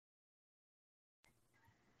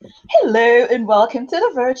Hello and welcome to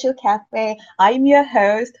the Virtual Cafe. I'm your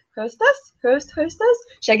hostess,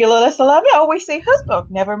 Shagilola Salami. I always say host, but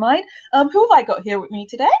never mind. Who have I got here with me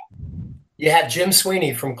today? You have Jim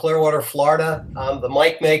Sweeney from Clearwater, Florida. I'm the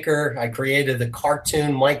Mike maker. I created the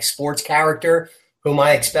cartoon Mike sports character, whom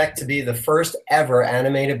I expect to be the first ever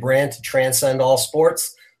animated brand to transcend all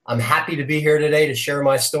sports. I'm happy to be here today to share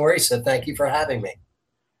my story, so thank you for having me.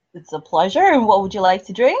 It's a pleasure. And what would you like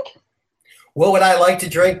to drink? What would I like to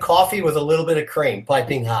drink? Coffee with a little bit of cream,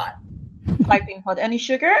 piping hot. Piping hot. Any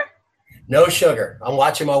sugar? No sugar. I'm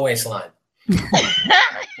watching my waistline.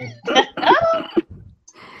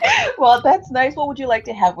 Well, that's nice. What would you like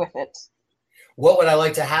to have with it? What would I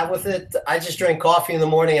like to have with it? I just drink coffee in the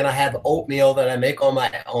morning and I have oatmeal that I make on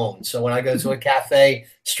my own. So when I go to a cafe,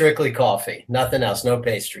 strictly coffee, nothing else, no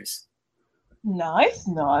pastries. Nice,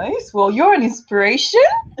 nice. Well, you're an inspiration.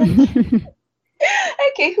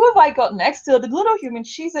 Okay, who have I got next? So the little human,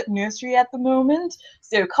 she's at nursery at the moment.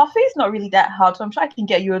 So coffee is not really that hard. So I'm sure I can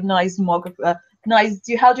get you a nice mug of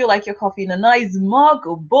how do you like your coffee? In a nice mug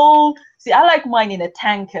or bowl? See, I like mine in a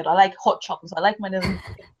tankard. I like hot chocolates. I like mine in a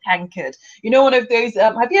tankard. You know, one of those.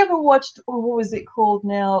 Have you ever watched? Oh, what was it called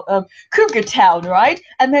now? Cougar Town, right?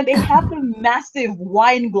 And then they have a massive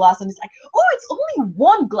wine glass, and it's like, oh, it's only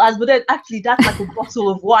one glass, but then actually that's like a bottle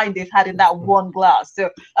of wine they've had in that one glass. So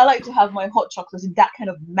I like to have my hot chocolates in that kind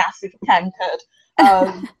of massive tankard.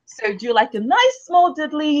 So do you like a nice small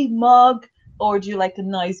diddly mug, or do you like a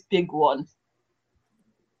nice big one?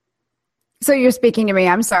 So you're speaking to me.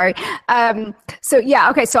 I'm sorry.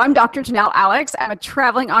 Okay. So I'm Dr. Janelle Alex. I'm a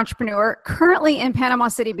traveling entrepreneur currently in Panama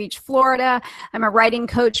City Beach, Florida. I'm a writing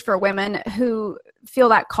coach for women who feel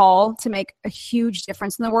that call to make a huge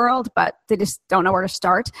difference in the world, but they just don't know where to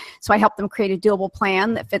start. So I help them create a doable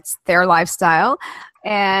plan that fits their lifestyle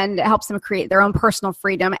and helps them create their own personal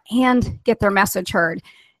freedom and get their message heard.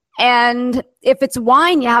 And if it's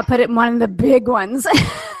wine, I put it in one of the big ones.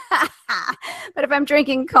 But if I'm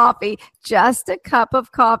drinking coffee, just a cup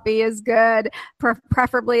of coffee is good,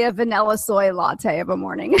 preferably a vanilla soy latte of a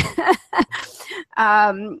morning.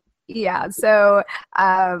 And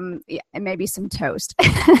maybe some toast.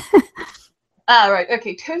 Right.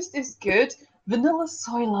 Okay, toast is good. Vanilla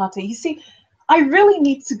soy latte. You see, I really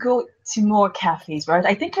need to go to more cafes, right?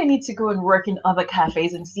 I think I need to go and work in other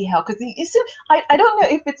cafes and see how, because I don't know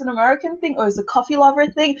if it's an American thing or it's a coffee lover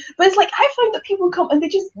thing, but it's like I find that people come and they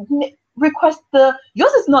just request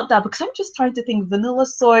yours is not that, because I'm just trying to think vanilla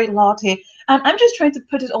soy latte and I'm just trying to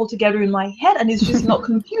put it all together in my head and it's just not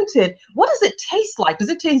computed. What does it taste like? Does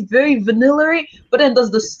it taste very vanilla-y, but then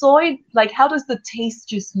does the soy, like how does the taste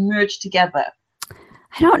just merge together?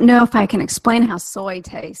 I don't know if I can explain how soy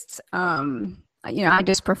tastes. I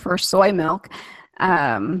just prefer soy milk.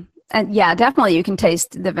 And yeah, definitely you can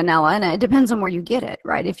taste the vanilla, and it depends on where you get it,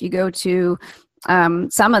 right? If you go to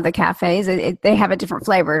some of the cafes, they have a different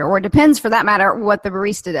flavor, or it depends for that matter what the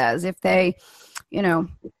barista does. If they,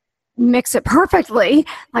 mix it perfectly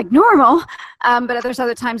like normal, but there's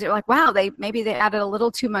other times you're like, wow, maybe they added a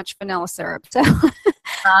little too much vanilla syrup. So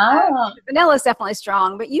vanilla is definitely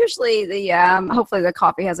strong, but usually hopefully the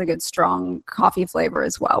coffee has a good strong coffee flavor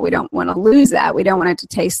as well. We don't want to lose that. We don't want it to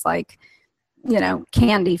taste like,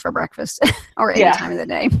 candy for breakfast or any time of the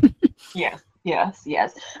day. Yes.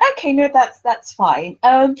 Okay, no, that's fine.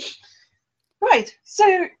 Right.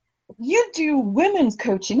 So you do women's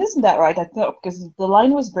coaching, isn't that right? I thought, because the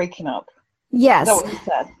line was breaking up. Yes. Is that what you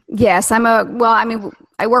said? Yes,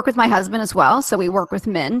 I work with my husband as well, so we work with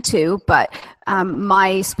men too, but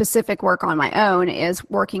my specific work on my own is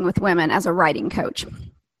working with women as a writing coach.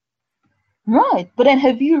 Right. But then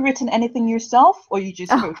have you written anything yourself, or you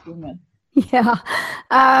just coach women? Yeah.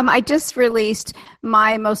 I just released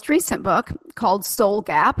my most recent book called Soul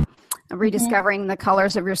Gap, Rediscovering the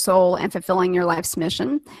Colors of Your Soul and Fulfilling Your Life's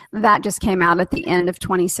Mission. That just came out at the end of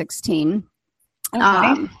 2016.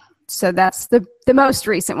 Okay. So that's the most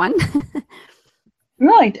recent one.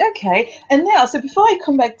 Right, okay. And now, so before I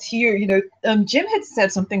come back to you, Jim had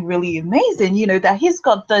said something really amazing, that he's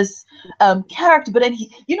got this character, but then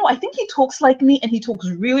he, I think he talks like me and he talks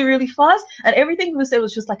really, really fast, and everything he was saying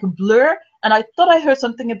was just like a blur. And I thought I heard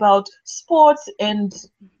something about sports and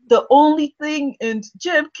the only thing, and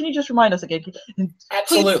Jim, can you just remind us again?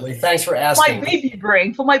 Absolutely. Thanks for asking.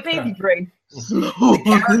 For my baby brain. The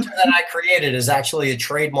character that I created is actually a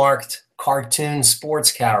trademarked cartoon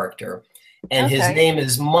sports character. And his name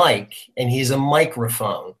is Mike, and he's a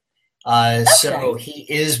microphone. So he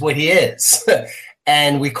is what he is.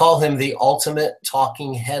 And we call him the ultimate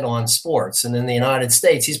talking head on sports. And in the United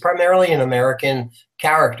States, he's primarily an American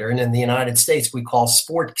character. And in the United States, we call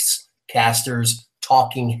sportscasters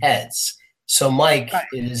talking heads. So Mike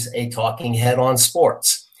is a talking head on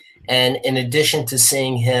sports. And in addition to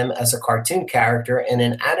seeing him as a cartoon character in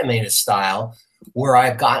an animated style, where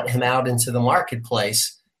I've gotten him out into the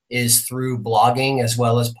marketplace is through blogging as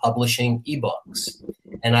well as publishing ebooks.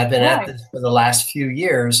 And I've been at this for the last few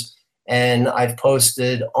years, and I've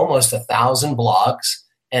posted almost 1,000 blogs,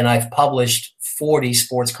 and I've published 40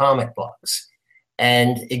 sports comic books.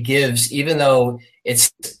 And it gives, even though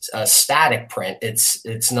it's a static print,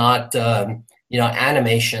 it's not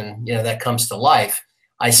animation that comes to life,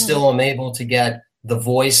 I still am able to get the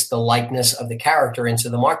voice, the likeness of the character into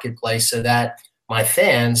the marketplace so that my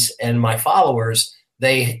fans and my followers,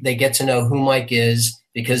 they get to know who Mike is,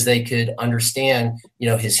 because they could understand,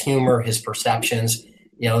 his humor, his perceptions,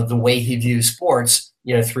 the way he views sports,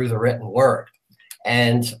 through the written word.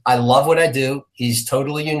 And I love what I do. He's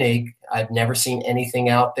totally unique. I've never seen anything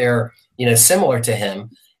out there, similar to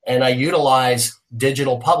him. And I utilize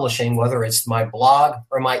digital publishing, whether it's my blog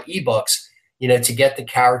or my ebooks, to get the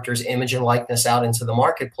character's image and likeness out into the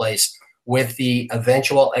marketplace, with the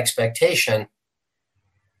eventual expectation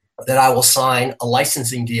that I will sign a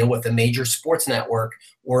licensing deal with a major sports network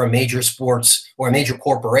or a major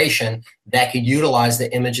corporation that could utilize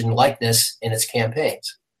the image and likeness in its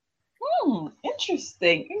campaigns.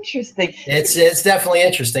 Interesting. It's definitely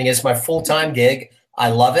interesting. It's my full-time gig. I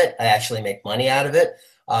love it. I actually make money out of it.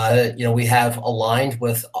 We have aligned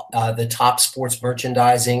with the top sports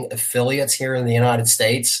merchandising affiliates here in the United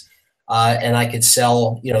States, and I could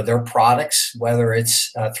sell, their products, whether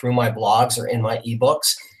it's through my blogs or in my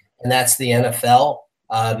ebooks. And that's the NFL,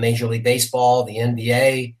 Major League Baseball, the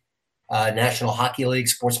NBA, National Hockey League,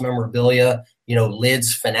 sports memorabilia,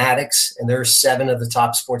 Lids, Fanatics, and there's 7 of the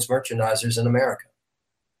top sports merchandisers in America.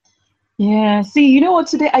 Yeah, see, you know what,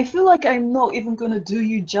 today I feel like I'm not even going to do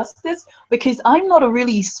you justice, because I'm not a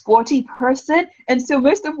really sporty person, and so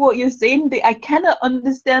most of what you're saying, I cannot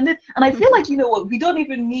understand it, and I feel like, we don't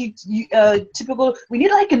even need we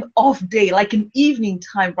need like an off day, like an evening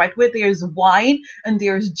time, right, where there's wine, and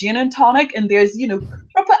there's gin and tonic, and there's,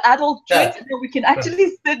 proper adult drinks, and we can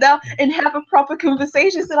actually sit down and have a proper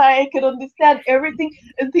conversation so that I can understand everything,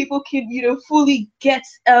 and people can, fully get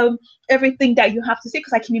everything that you have to say,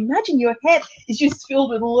 because I can imagine your head is just filled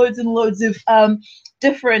with loads and loads of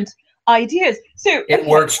different ideas. So it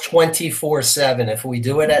works 24/7. If we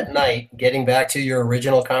do it at night, getting back to your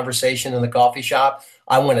original conversation in the coffee shop,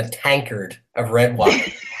 I want a tankard of red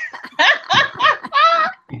wine.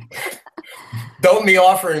 Don't be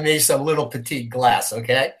offering me some little petite glass,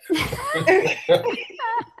 okay?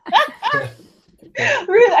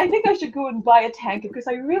 Really, I think I should go and buy a tankard, because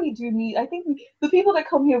I really do need, I think the people that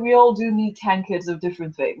come here, we all do need tankards of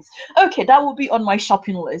different things. Okay, that will be on my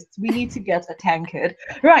shopping list. We need to get a tankard.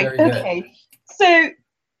 Right, okay. So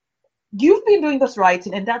you've been doing this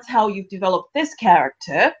writing, and that's how you've developed this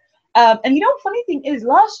character. And funny thing is,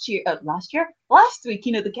 last week,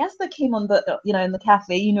 the guest that came on the, in the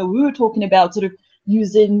cafe, we were talking about sort of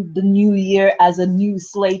using the new year as a new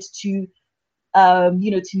slate to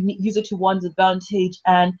use it to one's advantage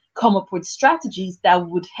and come up with strategies that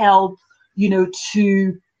would help,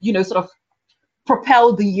 to, sort of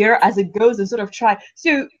propel the year as it goes and sort of try.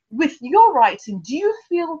 So with your writing, do you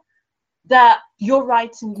feel that your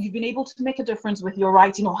writing, you've been able to make a difference with your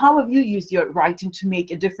writing, or how have you used your writing to make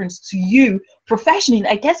a difference to you professionally?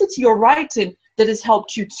 I guess it's your writing that has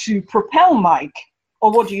helped you to propel Mike,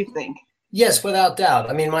 or what do you think? Yes, without doubt.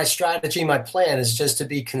 I mean, my strategy, my plan is just to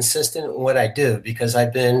be consistent in what I do, because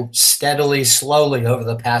I've been steadily, slowly over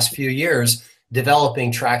the past few years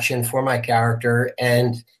developing traction for my character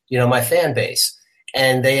and, my fan base.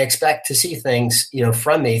 And they expect to see things,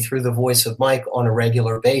 from me through the voice of Mike on a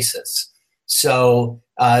regular basis. So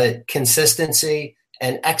consistency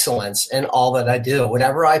and excellence in all that I do.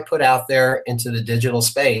 Whatever I put out there into the digital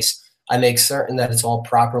space, I make certain that it's all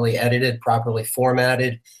properly edited, properly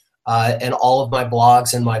formatted. And all of my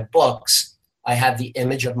blogs and my books, I have the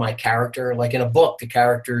image of my character. Like in a book, the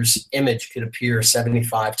character's image could appear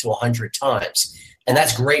 75 to 100 times. And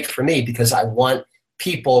that's great for me, because I want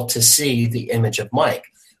people to see the image of Mike.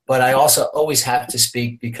 But I also always have to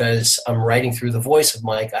speak, because I'm writing through the voice of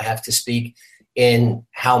Mike, I have to speak in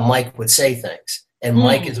how Mike would say things. And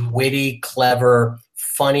Mike is a witty, clever,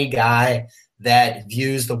 funny guy that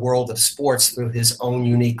views the world of sports through his own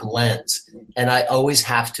unique lens. And I always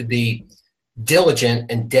have to be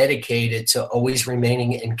diligent and dedicated to always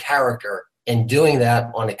remaining in character and doing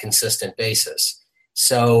that on a consistent basis.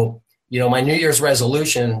 So, my New Year's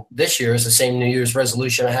resolution this year is the same New Year's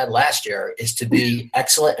resolution I had last year, is to be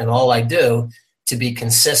excellent in all I do, to be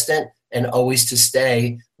consistent, and always to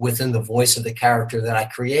stay within the voice of the character that I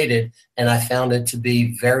created. And I found it to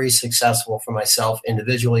be very successful for myself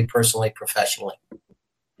individually, personally, professionally.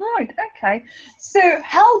 Right. Okay. So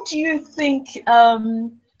how do you think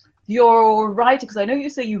your writing, because I know you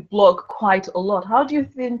say you blog quite a lot, how do you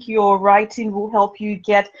think your writing will help you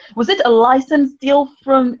get, was it a license deal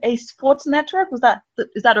from a sports network? Is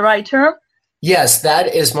that a right term? Yes,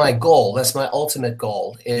 that is my goal. That's my ultimate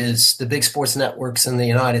goal, is the big sports networks in the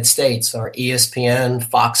United States are ESPN,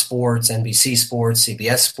 Fox Sports, NBC Sports,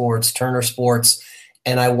 CBS Sports, Turner Sports.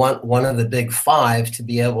 And I want one of the big five to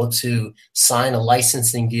be able to sign a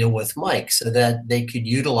licensing deal with Mike so that they could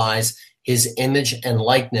utilize his image and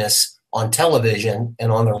likeness on television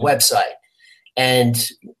and on their website. And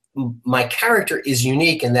my character is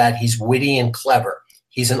unique in that he's witty and clever.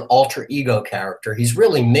 He's an alter ego character. He's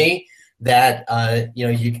really me, that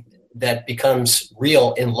that becomes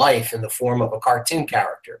real in life in the form of a cartoon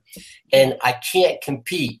character. And I can't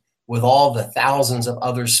compete with all the thousands of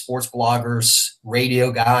other sports bloggers,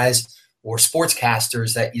 radio guys, or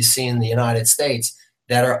sportscasters that you see in the United States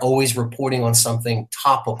that are always reporting on something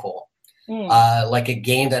topical, like a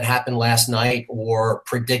game that happened last night or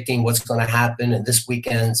predicting what's going to happen in this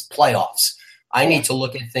weekend's playoffs. I need to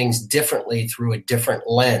look at things differently through a different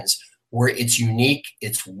lens where it's unique,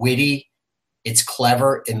 it's witty, it's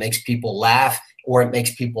clever, it makes people laugh, or it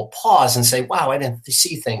makes people pause and say, wow, I didn't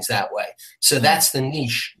see things that way. So that's the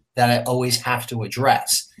niche that I always have to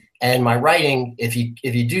address. And my writing, if you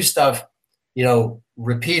do stuff,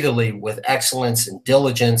 repeatedly with excellence and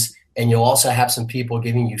diligence, and you'll also have some people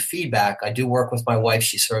giving you feedback. I do work with my wife.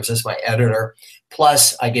 She serves as my editor.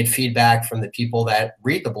 Plus, I get feedback from the people that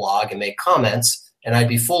read the blog and make comments. And I'd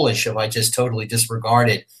be foolish if I just totally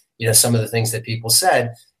disregarded, some of the things that people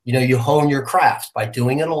said. You hone your craft by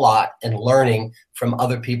doing it a lot and learning from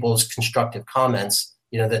other people's constructive comments,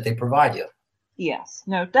 that they provide you. Yes,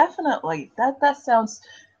 no, definitely. That sounds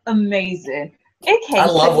amazing. Okay. I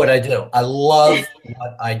love what I do. I love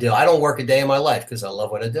what I do. I don't work a day in my life because I love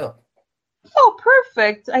what I do. Oh,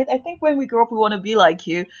 perfect. I think when we grow up, we want to be like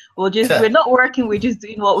you. We're not working, we're just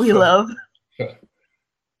doing what we love.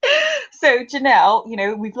 So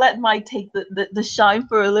Janelle, we've let Mike take the shine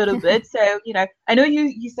for a little bit. So, I know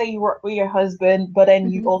you say you work with your husband, but then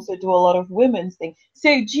you also do a lot of women's things. So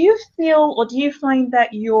do you feel, or do you find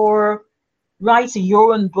that your writing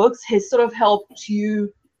your own books has sort of helped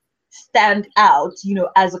you stand out,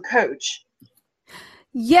 as a coach?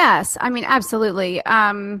 Yes, I mean, absolutely.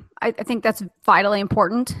 I think that's vitally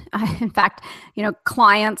important. In fact,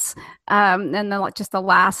 clients, and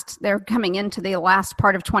they're coming into the last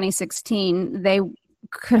part of 2016. They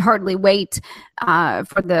could hardly wait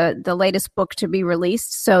for the latest book to be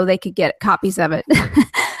released so they could get copies of it.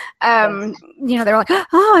 They're like,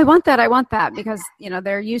 oh, I want that, because,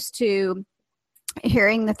 they're used to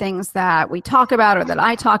hearing the things that we talk about or that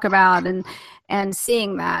I talk about, and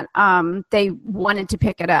seeing that they wanted to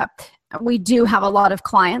pick it up. We do have a lot of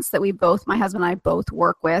clients that my husband and I both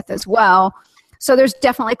work with as well. So there's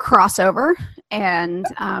definitely crossover, and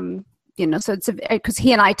so it's because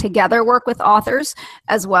he and I together work with authors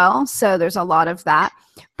as well. So there's a lot of that,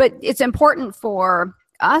 but it's important for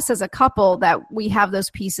us as a couple that we have those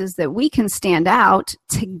pieces that we can stand out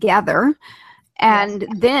together. And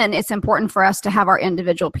then it's important for us to have our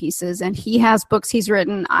individual pieces. And he has books he's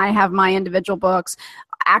written. I have my individual books.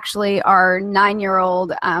 Actually, our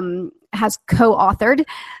 9-year-old has co-authored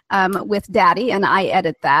with Daddy, and I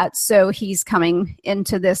edit that. So he's coming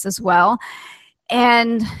into this as well.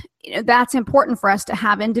 And that's important for us to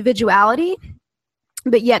have individuality,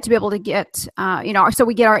 but yet to be able to get, so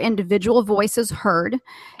we get our individual voices heard.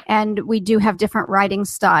 And we do have different writing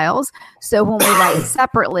styles. So when we write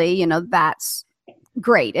separately, that's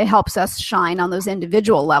great. It helps us shine on those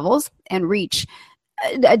individual levels and reach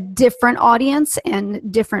a different audience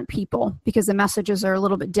and different people, because the messages are a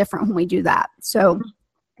little bit different when we do that. So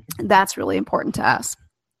that's really important to us.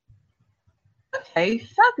 Okay,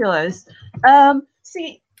 fabulous.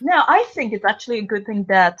 See, now I think it's actually a good thing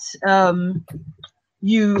that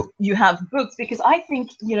you have books, because I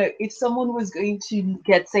think, if someone was going to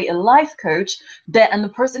get, say, a life coach and the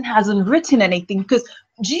person hasn't written anything, because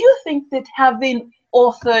do you think that having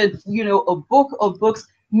authored, a book or books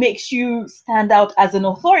makes you stand out as an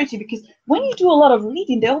authority? Because when you do a lot of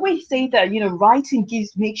reading, they always say that, writing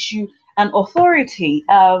makes you an authority,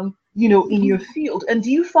 in your field. And do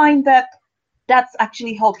you find that that's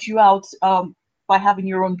actually helped you out by having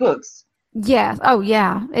your own books? Yeah. Oh,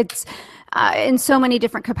 yeah. It's in so many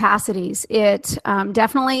different capacities. It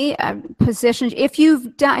definitely positions. If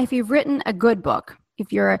you've written a good book,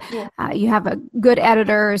 If you're you have a good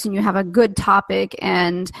editors and you have a good topic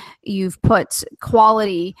and you've put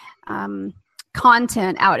quality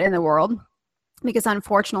content out in the world, because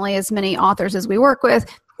unfortunately, as many authors as we work with,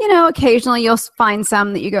 occasionally you'll find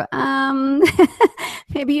some that you go,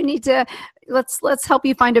 maybe you need to, let's help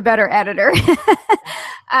you find a better editor.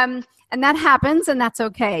 And that happens, and that's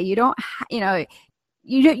okay. You don't,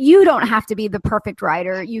 you don't have to be the perfect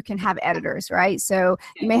writer. You can have editors, right? So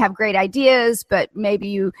you may have great ideas, but maybe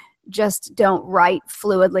you just don't write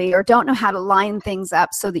fluidly or don't know how to line things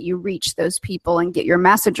up so that you reach those people and get your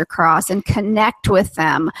message across and connect with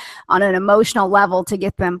them on an emotional level to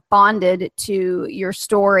get them bonded to your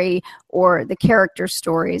story or the character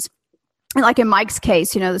stories. And like in Mike's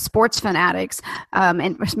case, the sports fanatics,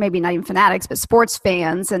 and maybe not even fanatics, but sports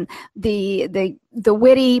fans, and the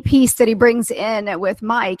witty piece that he brings in with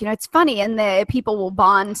Mike, it's funny, and the people will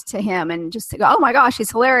bond to him and just go, oh my gosh,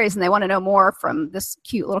 he's hilarious, and they want to know more from this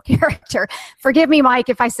cute little character. Forgive me, Mike,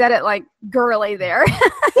 if I said it like girly there.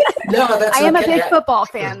 No, that's I am a big football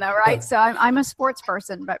fan, though, right? So I'm a sports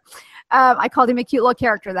person, but I called him a cute little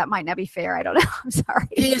character. That might not be fair. I don't know. I'm sorry.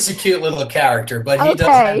 He is a cute little character, but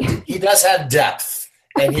he does have depth,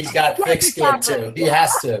 and he's got thick skin too. He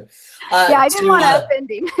has to. I didn't want to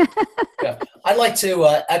offend him. Yeah. I'd like to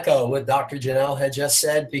echo what Dr. Janelle had just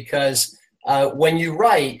said, because when you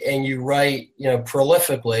write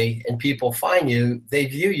prolifically, and people find you, they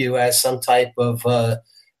view you as some type of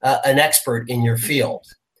an expert in your field.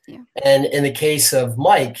 Yeah. And in the case of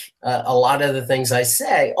Mike, a lot of the things I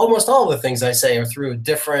say, almost all of the things I say, are through a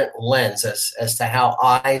different lens as to how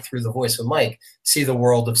I, through the voice of Mike, see the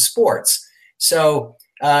world of sports. So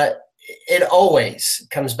it always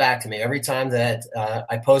comes back to me every time that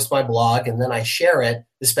I post my blog and then I share it,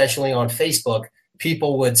 especially on Facebook.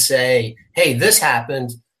 People would say, hey, this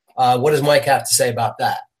happened. What does Mike have to say about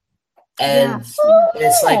that? And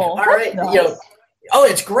it's like, all right, nice.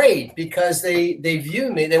 It's great, because they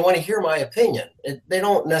view me. They want to hear my opinion. They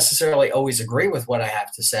don't necessarily always agree with what I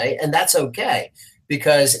have to say, and that's okay,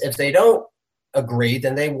 because if they don't agree,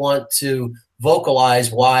 then they want to vocalize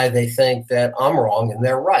why they think that I'm wrong and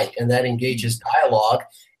they're right, and that engages dialogue,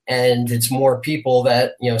 and it's more people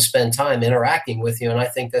that spend time interacting with you, and I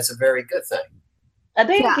think that's a very good thing. Are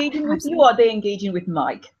they engaging with you, or are they engaging with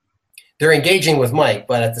Mike? They're engaging with Mike,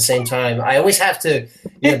 but at the same time, I always have to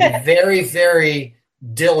be very, very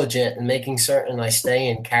diligent in making certain I stay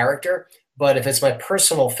in character. But if it's my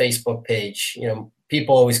personal Facebook page,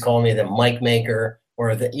 people always call me the Mike Maker,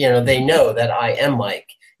 or they know that I am Mike,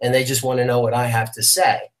 and they just want to know what I have to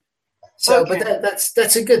say. So, okay. But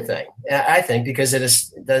that's a good thing, I think, because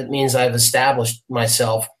that means I've established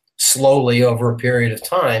myself slowly over a period of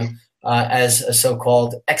time as a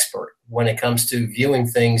so-called expert when it comes to viewing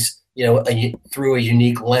things, through a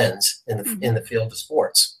unique lens in the field of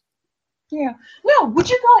sports. Yeah. Now, would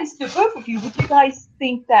you guys, the both of you,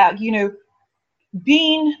 think that,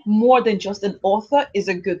 being more than just an author is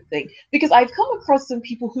a good thing? Because I've come across some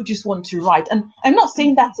people who just want to write, and I'm not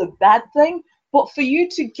saying that's a bad thing, but for you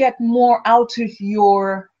to get more out of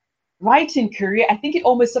your writing career, I think it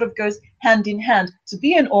almost sort of goes hand in hand, to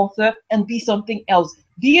be an author and be something else,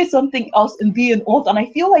 be something else and be an author. And I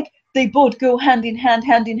feel like they both go hand in hand,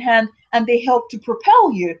 and they help to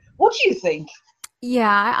propel you. What do you think?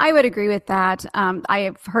 Yeah, I would agree with that. I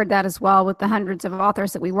have heard that as well with the hundreds of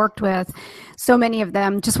authors that we worked with. So many of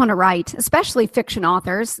them just want to write, especially fiction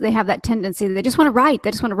authors. They have that tendency. They just want to write.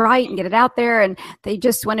 They just want to write and get it out there, and they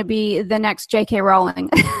just want to be the next J.K. Rowling.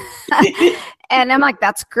 And I'm like,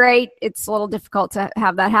 that's great. It's a little difficult to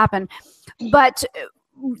have that happen. But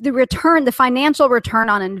the financial return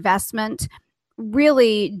on investment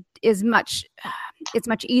really is it's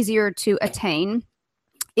much easier to attain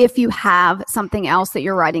if you have something else that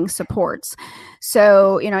your writing supports.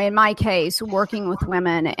 So, in my case, working with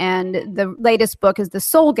women, and the latest book is The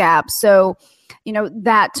Soul Gap. So,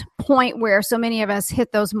 that point where so many of us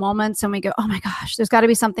hit those moments and we go, oh my gosh, there's got to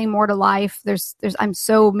be something more to life. I'm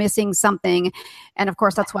so missing something. And of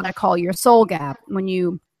course, that's what I call your soul gap. When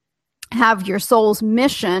you have your soul's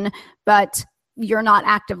mission, but you're not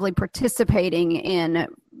actively participating in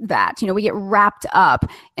that. We get wrapped up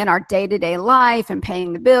in our day-to-day life and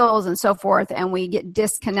paying the bills and so forth, and we get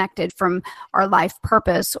disconnected from our life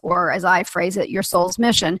purpose, or as I phrase it, your soul's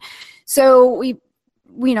mission. So we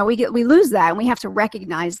lose that, and we have to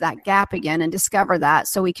recognize that gap again and discover that,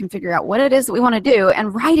 so we can figure out what it is that we want to do.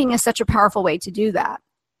 And writing is such a powerful way to do that.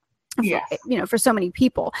 Yes. For so many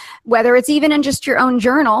people, whether it's even in just your own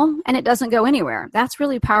journal and it doesn't go anywhere, that's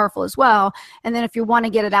really powerful as well. And then if you want to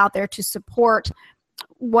get it out there to support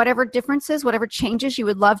whatever differences, whatever changes you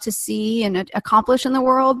would love to see and accomplish in the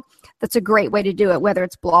world, that's a great way to do it, whether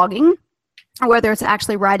it's blogging or whether it's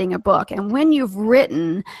actually writing a book. And when you've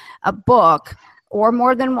written a book or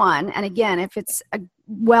more than one, and again, if it's a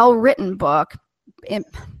well-written book,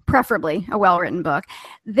 preferably a well-written book,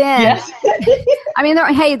 then, yes. I mean,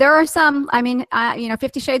 there are some, I mean,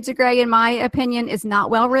 50 Shades of Grey, in my opinion, is not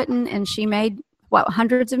well-written, and she made,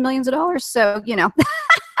 hundreds of millions of dollars. So, yeah.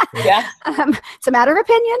 It's a matter of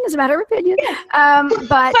opinion. Yeah.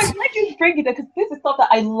 But so I'm glad you bring it, because this is stuff that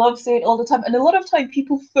I love saying all the time. And a lot of time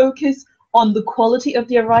people focus on the quality of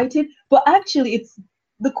their writing, but actually it's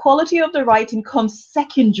the quality of the writing comes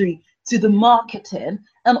secondary to the marketing.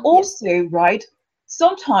 And also, right,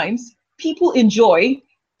 sometimes people enjoy,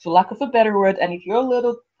 for lack of a better word, and if you're a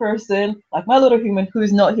little person, like my little human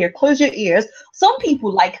who's not here, close your ears. Some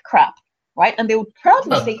people like crap, right? And they would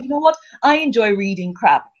proudly say, you know what, I enjoy reading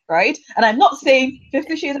crap, right? And I'm not saying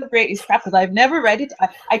 50 Shades of Grey is crap, because I've never read it.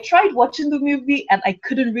 I tried watching the movie and I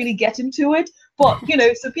couldn't really get into it. But,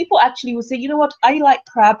 so people actually will say, you know what, I like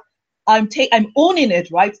crap. I'm owning it,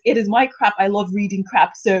 right? It is my crap. I love reading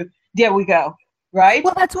crap. So there we go, right?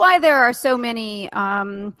 Well, that's why there are so many...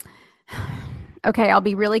 Okay, I'll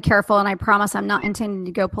be really careful, and I promise I'm not intending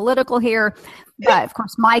to go political here, but of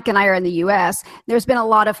course, Mike and I are in the U.S. There's been a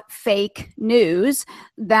lot of fake news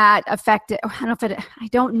that affected, I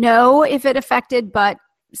don't know if it affected, but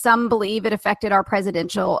some believe it affected our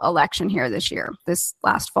presidential election here this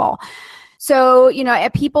last fall. So,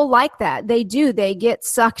 people like that. They get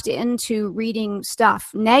sucked into reading stuff,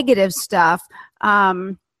 negative stuff,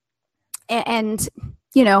 and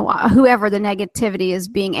whoever the negativity is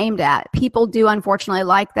being aimed at. People do unfortunately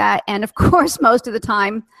like that. And of course, most of the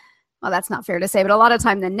time, well, that's not fair to say, but a lot of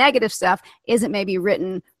time the negative stuff isn't maybe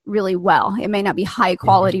written really well. It may not be high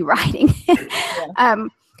quality writing.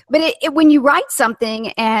 But when you write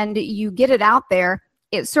something and you get it out there,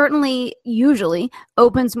 it certainly usually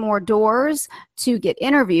opens more doors to get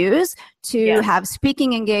interviews, to have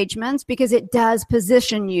speaking engagements, because it does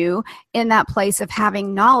position you in that place of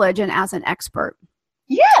having knowledge and as an expert.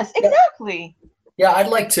 Yes, exactly. Yeah, I'd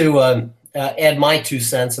like to add my 2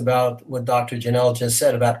 cents about what Dr. Janelle just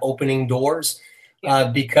said about opening doors,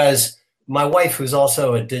 because my wife, who's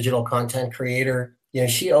also a digital content creator,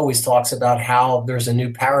 she always talks about how there's a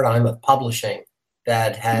new paradigm of publishing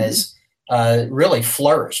that has really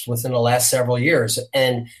flourished within the last several years.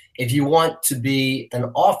 And if you want to be an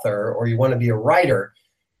author or you want to be a writer,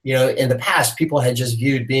 in the past, people had just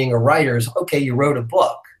viewed being a writer as, okay, you wrote a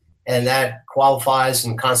book, and that qualifies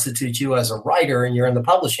and constitutes you as a writer, and you're in the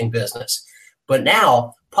publishing business. But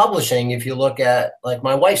now, publishing, if you look at like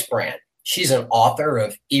my wife's brand, she's an author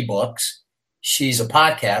of ebooks. She's a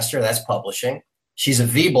podcaster, that's publishing. She's a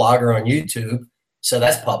vlogger on YouTube, so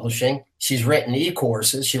that's publishing. She's written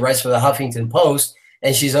e-courses. She writes for the Huffington Post,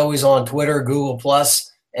 and she's always on Twitter, Google+,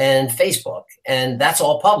 and Facebook, and that's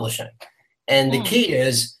all publishing. And the key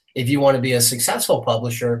is, if you want to be a successful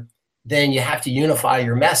publisher, then you have to unify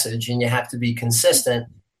your message and you have to be consistent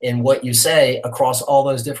in what you say across all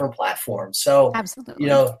those different platforms. So, absolutely,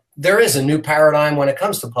 there is a new paradigm when it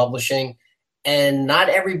comes to publishing, and not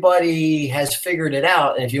everybody has figured it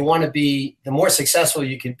out. And if you want to be, the more successful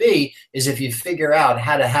you can be is if you figure out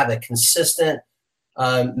how to have a consistent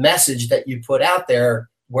message that you put out there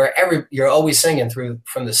where you're always singing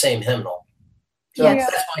from the same hymnal. So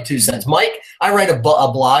that's my 2 cents. Mike, I write a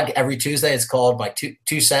blog every Tuesday. It's called my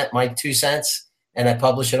my 2 cents, and I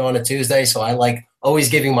publish it on a Tuesday. So I like always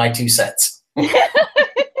giving my 2 cents.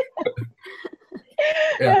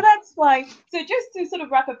 Yeah, that's fine. So just to sort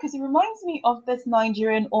of wrap up, because it reminds me of this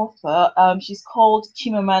Nigerian author. She's called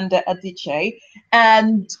Chimamanda Adichie,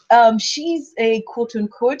 and she's a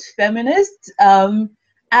quote-unquote feminist.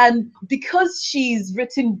 And because she's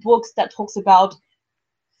written books that talks about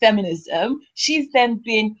feminism, she's then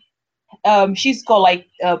been she's got like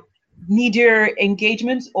media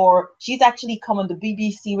engagements, or she's actually come on the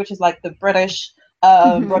BBC, which is like the British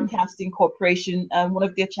Broadcasting Corporation, one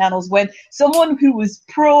of their channels, when someone who was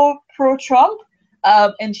pro-Trump,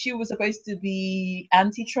 and she was supposed to be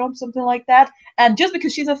anti-Trump, something like that, and just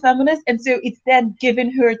because she's a feminist, and so it's then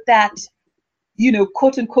given her that,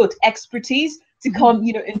 quote-unquote expertise to come,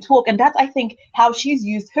 and talk. And that's, I think, how she's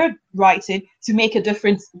used her writing to make a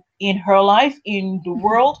difference in her life, in the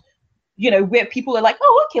world, where people are like,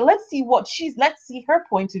 oh, okay, let's see her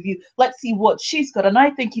point of view. Let's see what she's got. And I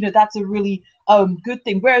think, that's a really good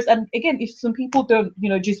thing. Whereas, and again, if some people don't,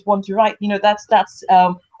 just want to write, that's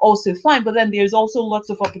also fine. But then there's also lots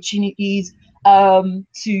of opportunities to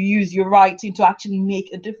use your writing to actually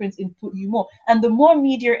make a difference and put you more. And the more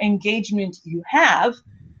media engagement you have,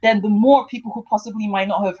 then the more people who possibly might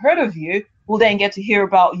not have heard of you will then get to hear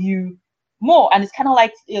about you more. And it's kind of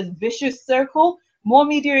like a vicious circle. More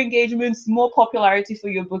media engagements, more popularity for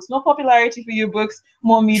your books, more popularity for your books,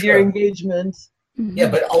 more media engagement. Yeah,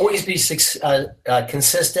 but always be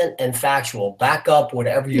consistent and factual. Back up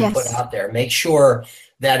whatever you put out there. Make sure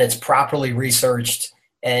that it's properly researched.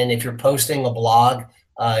 And if you're posting a blog,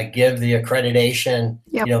 give the accreditation.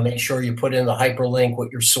 Make sure you put in the hyperlink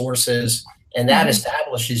with your sources, and that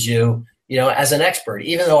establishes you, as an expert.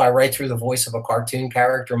 Even though I write through the voice of a cartoon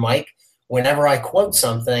character, Mike, whenever I quote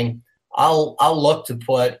something, I'll look to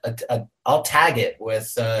put I'll tag it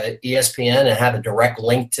with ESPN and have a direct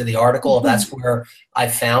link to the article. That's where I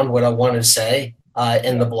found what I wanted to say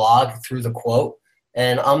in the blog through the quote,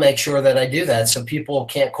 and I'll make sure that I do that so people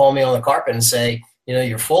can't call me on the carpet and say,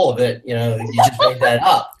 you're full of it. You just made that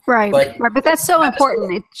up. Right. But that's so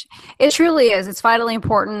important. It truly is. It's vitally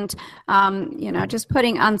important. Just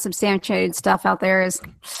putting unsubstantiated stuff out there is,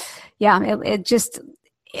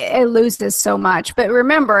 it loses so much. But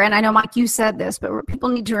remember, and I know, Mike, you said this, but people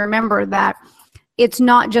need to remember that it's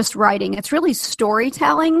not just writing, it's really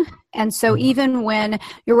storytelling. And so even when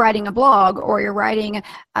you're writing a blog or you're writing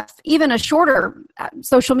even a shorter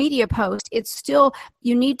social media post, it's still,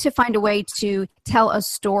 you need to find a way to tell a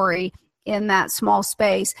story in that small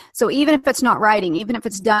space. So even if it's not writing, even if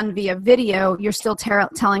it's done via video, you're still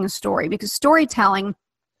telling a story, because storytelling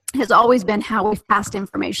has always been how we've passed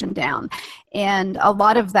information down. And a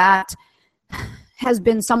lot of that has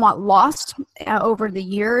been somewhat lost over the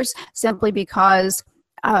years, simply because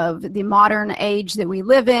of the modern age that we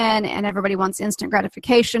live in, and everybody wants instant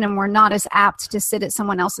gratification, and we're not as apt to sit at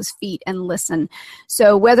someone else's feet and listen.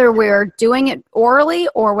 So whether we're doing it orally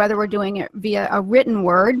or whether we're doing it via a written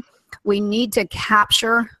word, we need to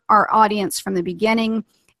capture our audience from the beginning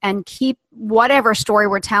and keep whatever story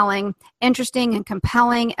we're telling interesting and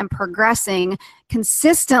compelling and progressing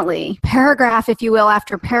consistently, paragraph, if you will,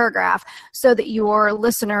 after paragraph, so that your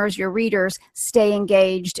listeners, your readers, stay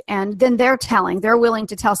engaged. And then they're willing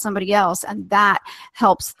to tell somebody else, and that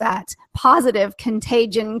helps that positive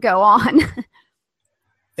contagion go on.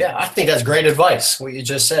 Yeah, I think that's great advice, what you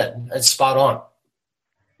just said. That's spot on.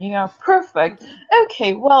 Yeah, perfect.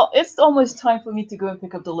 Okay, well, it's almost time for me to go and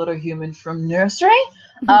pick up the little human from nursery.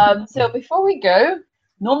 So before we go,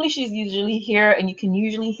 normally she's usually here, and you can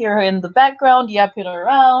usually hear her in the background yapping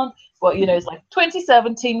around. But, it's like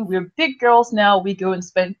 2017. We're big girls now. We go and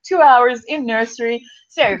spend 2 hours in nursery.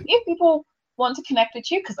 So if people want to connect with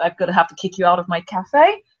you, because I'm going to have to kick you out of my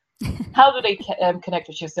cafe, how do they connect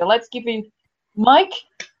with you? So let's give you Mike.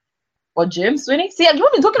 Or Jim, Sweeney. See, I've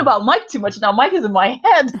been talking about Mike too much now. Mike is in my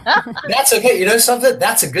head. That's okay. You know something?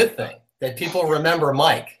 That's a good thing, that people remember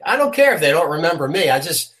Mike. I don't care if they don't remember me. I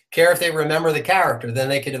just care if they remember the character. Then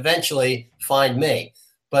they could eventually find me.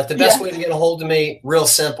 But the best way to get a hold of me, real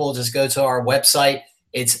simple, just go to our website.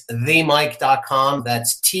 It's themike.com.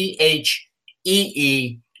 That's TheeMike,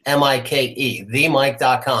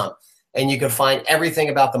 themike.com. And you can find everything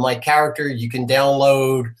about the Mike character. You can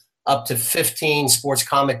download up to 15 sports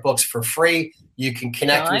comic books for free. You can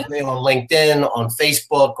connect with me on LinkedIn, on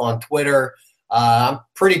Facebook, on Twitter. I'm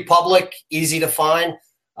pretty public, easy to find.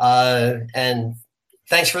 And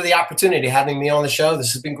thanks for the opportunity having me on the show.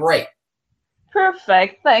 This has been great.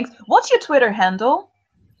 Perfect. Thanks. What's your Twitter handle?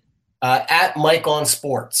 At Mike on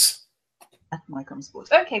Sports. At Mike on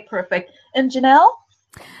Sports. Okay, perfect. And Janelle?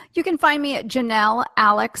 You can find me at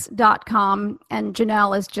JanelleAlex.com, and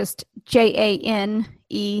Janelle is just JANELLE.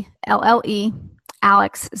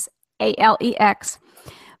 Alex is ALEX.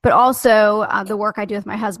 But also the work I do with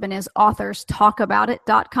my husband is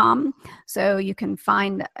authorstalkaboutit.com. So you can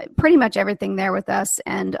find pretty much everything there with us,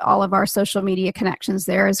 and all of our social media connections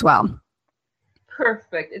there as well.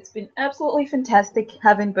 Perfect. It's been absolutely fantastic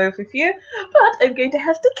having both of you, but I'm going to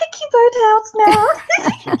have to kick you both out now.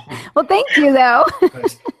 Well, thank you, though.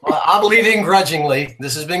 Well, I'm leaving grudgingly.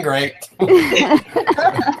 This has been great. All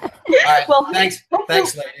right. Well, thanks,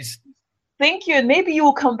 ladies. Thank you, and maybe you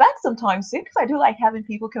will come back sometime soon, because I do like having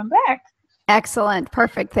people come back. Excellent.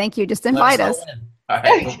 Perfect. Thank you. Just invite us. All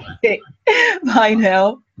right. Okay. Bye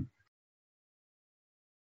now.